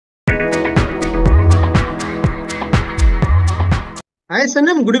Hi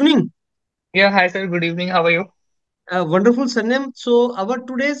Sanam, good evening. Yeah, hi sir. Good evening. How are you? Wonderful Sanam. So our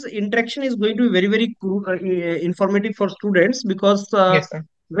today's interaction is going to be very informative for students because Yes, sir.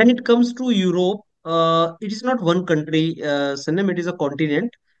 when it comes to Europe, it is not one country, Sanam, it is a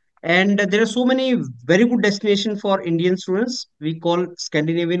continent. And there are so many very good destinations for Indian students. We call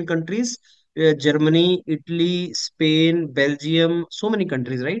Scandinavian countries, Germany, Italy, Spain, Belgium, so many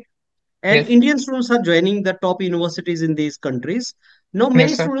countries, right? And Yes, Indian students are joining the top universities in these countries. Now,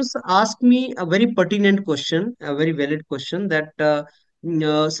 many yes, sir. students ask me a very pertinent question, a very valid question that,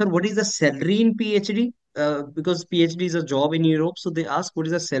 sir, what is the salary in PhD? Because PhD is a job in Europe, so they ask what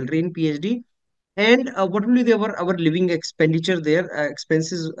is the salary in PhD, and what will be our living expenditure there,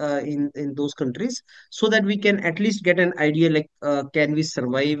 expenses in those countries, so that we can at least get an idea like can we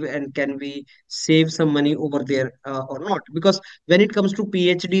survive and can we save some money over there or not? Because when it comes to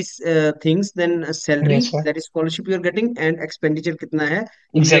PhD things, then Yes, salary, sir. that is scholarship you are getting, and expenditure kitna hai,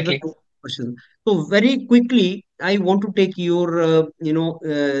 these are the Exactly. two questions. So very quickly, I want to take your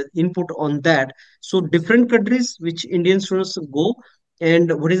input on that. So different countries which Indian students go,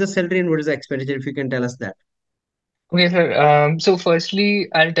 and what is the salary and what is the expenditure, if you can tell us that. Okay, sir. So firstly,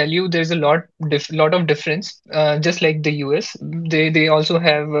 I'll tell you there's a lot of difference. Just like the US, they also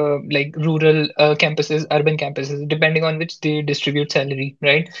have like rural campuses, urban campuses, depending on which they distribute salary,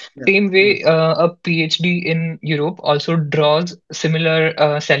 right? Yeah. Same Mm, way, a PhD in Europe also draws similar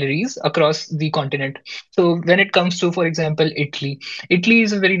salaries across the continent. So when it comes to, for example, Italy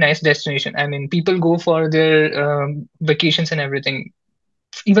is a very nice destination. I mean, people go for their vacations and everything.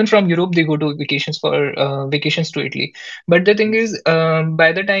 Even from Europe, they go to vacations to Italy. But the thing mm, is,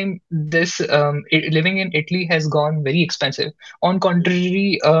 by the time living in Italy has gone very expensive. On mm,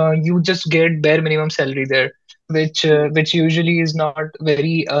 contrary, you just get bare minimum salary there, mm, which usually is not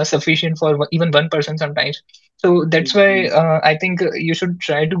very sufficient for even one person sometimes. So that's why mm, I think you should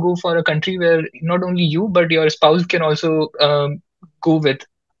try to go for a country where not only you but your spouse can also go with.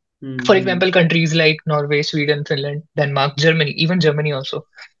 For mm, example, countries like Norway, Sweden, Finland, Denmark, Germany, even Germany also.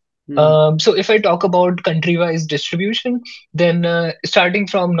 mm, So if I talk about country-wise distribution, then starting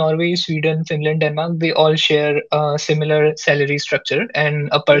from Norway, Sweden, Finland, Denmark, they all share a similar salary structure, and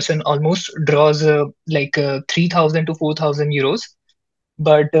a mm, person almost draws 3,000 to 4,000 euros.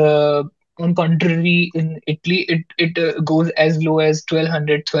 But on contrary, in Italy, it goes as low as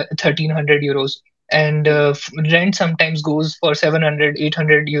 1,200, 1,300 euros. And mm, rent sometimes goes for 700,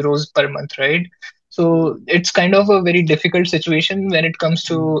 800 euros per month, right? So mm, it's kind of a very difficult situation when it comes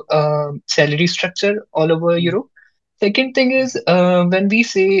mm, to salary structure all over mm, Europe. Second thing is when we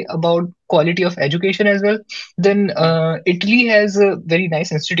say about quality of education as well, then mm, Italy has very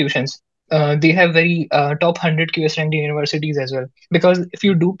nice institutions. They have very top 100 QS ranked universities as well. Because if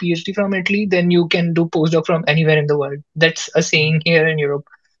you do PhD from Italy, then you can do postdoc from anywhere in the world. That's a mm, saying here in Europe.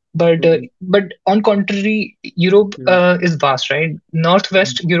 But mm, on contrary, Europe mm, is vast, right?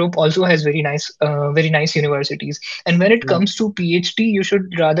 mm, Northwest Europe also has very nice universities. And when it mm, comes to PhD, you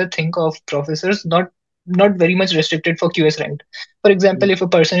should rather think of professors not very much restricted for QS ranked. For example, mm, if a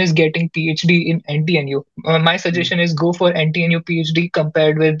person is getting PhD in NTNU, my mm. suggestion is go for NTNU PhD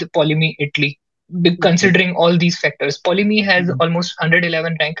compared with Polyme Italy, Okay. considering all these factors. Polyme has Mm, almost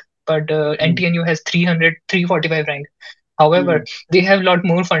 111 rank, but mm, NTNU has 345 rank. However, mm, they have a lot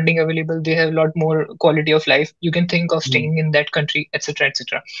more funding available. They have a lot more quality of life. You can think of mm, staying in that country, etc.,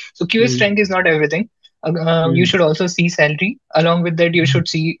 etc. So QS mm, rank is not everything. You mm, should also see salary. Along with that, you mm, should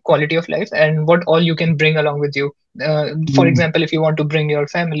see quality of life and what all you can bring along with you. For mm, example, if you want to bring your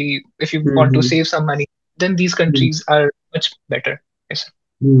family, if you want to mm, save some money, then these mm, countries are much better. Yes.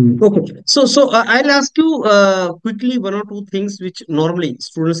 Okay. So I'll ask you quickly one or two things which normally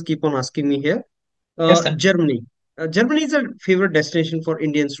students keep on asking me here. Yes, sir. Germany. Germany is a favorite destination for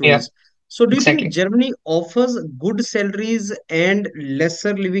Indian Yeah, students. So, do you think exactly. Germany offers good salaries and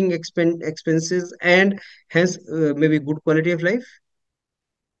lesser living expenses and hence maybe good quality of life?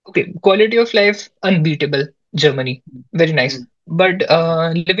 Okay, quality of life unbeatable. Germany, very nice. Mm, But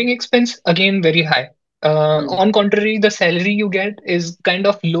living expense again very high. mm, On contrary, the salary you get is kind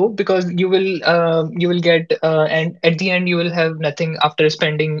of low because you will get and at the end you will have nothing after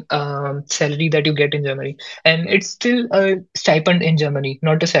spending salary that you get in Germany, and it's still a stipend in Germany,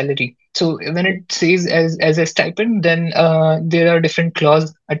 not a salary. So when okay. it says as a stipend, then there are different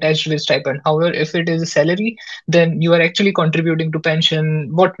clause attached with stipend. However, if it is a salary, then you are actually contributing to pension,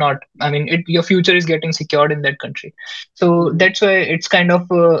 whatnot. I mean, your future is getting secured in that country. So Mm, that's why it's kind of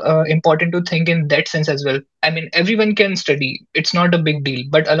important to think in that sense as well. I mean, everyone can study; it's not a big deal.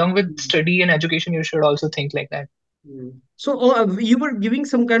 But along with mm. study and education, you should also think like that. So you were giving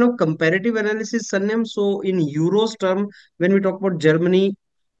some kind of comparative analysis, Sanyam. So in euros term, when we talk about Germany,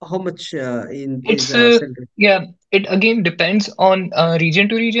 how much in is It's the salary yeah, it again depends on region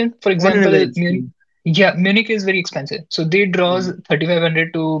to region. For on an example, average? yeah, Munich is very expensive. So they draws Mm,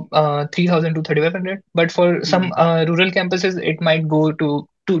 3,500 to 3,000 to 3,500. But for some mm, rural campuses, it might go to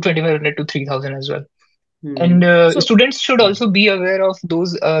 2,500 to 3,000 as well. And So students should mm, also be aware of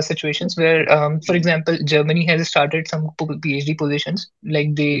those situations where, for mm, example, Germany has started some PhD positions.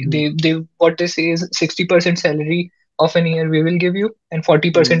 Like mm, what they say is 60% salary of an year we will give you, and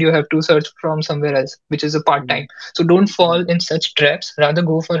 40% mm, you have to search from somewhere else, which is a part mm, time. So don't fall mm. in such traps. Rather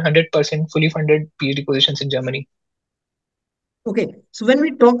go for 100% fully funded PhD positions in Germany. Okay, so when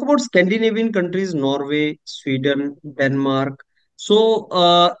we talk about Scandinavian countries, Norway, Sweden, Denmark, so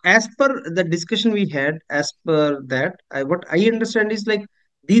as per the discussion we had, as per that, what I understand is like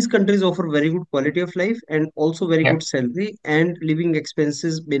these countries offer very good quality of life and also very Yeah. good salary, and living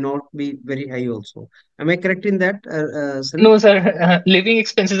expenses may not be very high also. Am I correct in that, Salim? No, sir. Living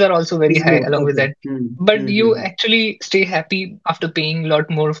expenses are also very Is high more. along with Okay. that. But you actually stay happy after paying a lot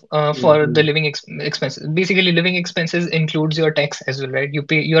more for the Hmm. living expenses. Basically, living expenses includes your tax as well, right?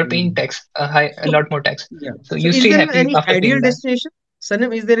 You are paying Hmm. tax a So, lot more tax. yeah. So So, you is stay there happy any after ideal paying that. destination?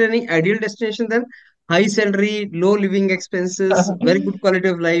 Sanam, is there any ideal destination then? High salary, low living expenses, very good quality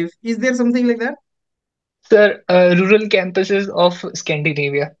of life. Is there something like that? Sir, rural campuses of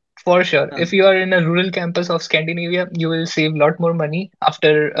Scandinavia, for sure. Ah, If you are in a rural campus of Scandinavia, you will save a lot more money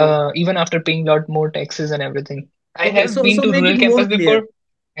after oh, even after paying a lot more taxes and everything. I okay. have been So to make it rural more campus clear. before.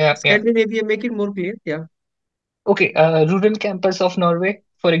 Yeah, yeah. Scandinavia, make it more clear. Yeah. Okay, rural campus of Norway,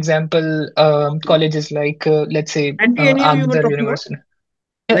 for example, Okay. colleges like, let's say, NTNU you were Agder talking about? University.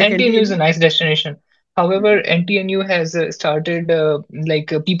 Yeah, Like NTNU is a NTNU? nice destination. However, Hmm. NTNU has started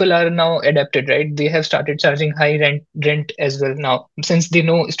people are now adapted, right? They have started charging high rent as well now, since they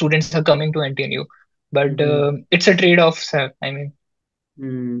know students are coming to NTNU. But Hmm. it's a trade-off, sir. I mean,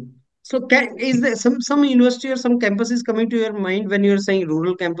 Hmm. So is there some university or some campus is coming to your mind when you're saying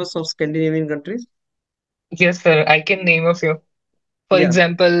rural campus of Scandinavian countries? yes, sir. I can name a few. For Yeah.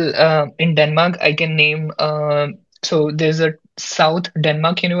 example, in Denmark, I can name so there's a South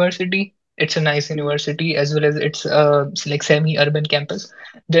Denmark University. It's a nice Hmm. university as well as it's like semi-urban campus.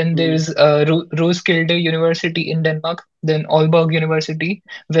 Then Hmm. there's Roskilde University in Denmark. Then Aalborg University,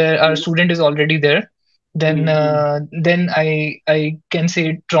 where our Hmm. student is already there. Then Hmm. I can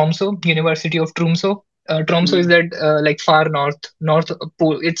say Tromsø, University of Tromsø. Tromsø is Hmm. that like far north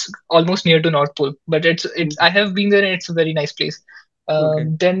pole. It's almost near to North Pole, but it's Hmm. I have been there and it's a very nice place. Okay.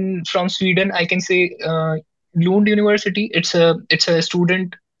 Then from Sweden, I can say Lund University. It's a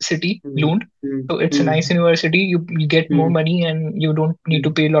student city, Hmm. Lund. Hmm. So it's a Hmm. nice university. You get more Hmm. money and you don't need to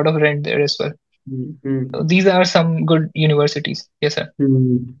Hmm. pay a lot of rent there as well. Hmm. Hmm. So these are some good universities. Yes, sir.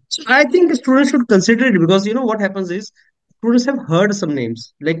 Hmm. So I think students should consider it because you know what happens is students have heard some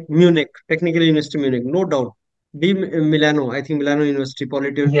names like Munich, Technical University Munich, no doubt. Milano, I think Milano University,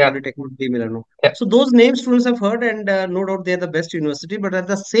 Yeah, Polytechnic di Milano. yeah, So those names students have heard, and no doubt they are the best university. But at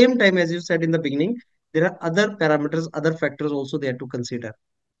the same time, as you said in the beginning, there are other parameters, other factors also they have to consider.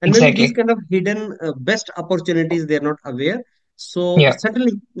 And maybe these exactly. kind of hidden best opportunities they are not aware. So Yeah,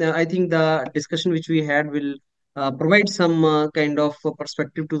 certainly, I think the discussion which we had will provide some kind of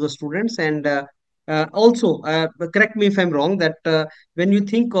perspective to the students, and also correct me if I'm wrong that when you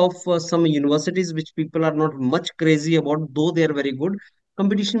think of some universities which people are not much crazy about, though they are very good,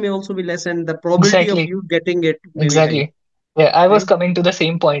 competition may also be less and the probability of exactly, you getting it may be high, exactly. Yeah, I was right? coming to the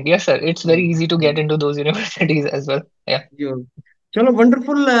same point. Yes, sir. It's very Mm, easy to get mm. into those universities as well. Yeah. Yeah. Chalo,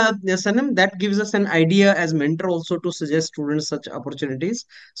 wonderful, Sanam. That gives us an idea as mentor also to suggest students such opportunities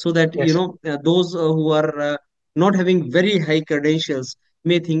so that Yes, sir. those who are not having very high credentials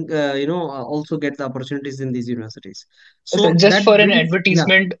may think also get the opportunities in these universities. So So just that for an brings, yeah.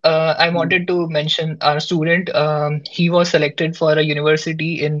 advertisement, I Mm. wanted to mention our student. He was selected for a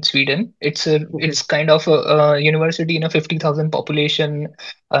university in Sweden. Okay. It's kind of a university in a 50,000 population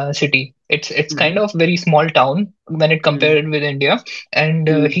city. It's kind Mm-hmm. of very small town when it Mm-hmm. compared with India, and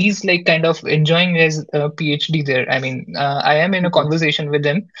he's like kind of enjoying his PhD there. I mean, I am in a Okay. conversation with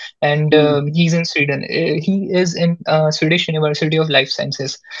him, and Mm. he's in Sweden. He is in Swedish University of Life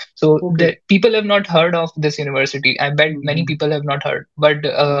Sciences. So Okay. the people have not heard of this university. I bet many Mm-hmm. people have not heard, but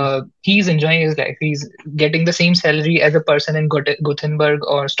Mm-hmm. he's enjoying his life. He's getting the same salary as a person in Gothenburg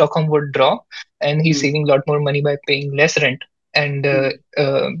or Stockholm would draw, and he's saving a lot more money by paying less rent and Mm-hmm.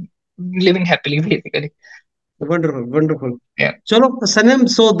 living happily, basically. Wonderful, wonderful. Yeah, Chalo, Sanam,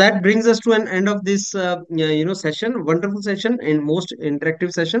 so that brings us to an end of this, session. Wonderful session and most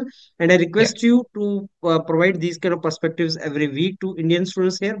interactive session. And I yeah, request you to provide these kind of perspectives every week to Indian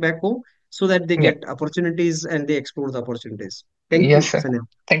students here back home so that they yeah. get opportunities and they explore the opportunities. Thank Yes, you, sir. Sanam.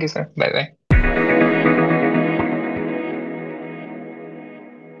 Thank you, sir. Bye bye.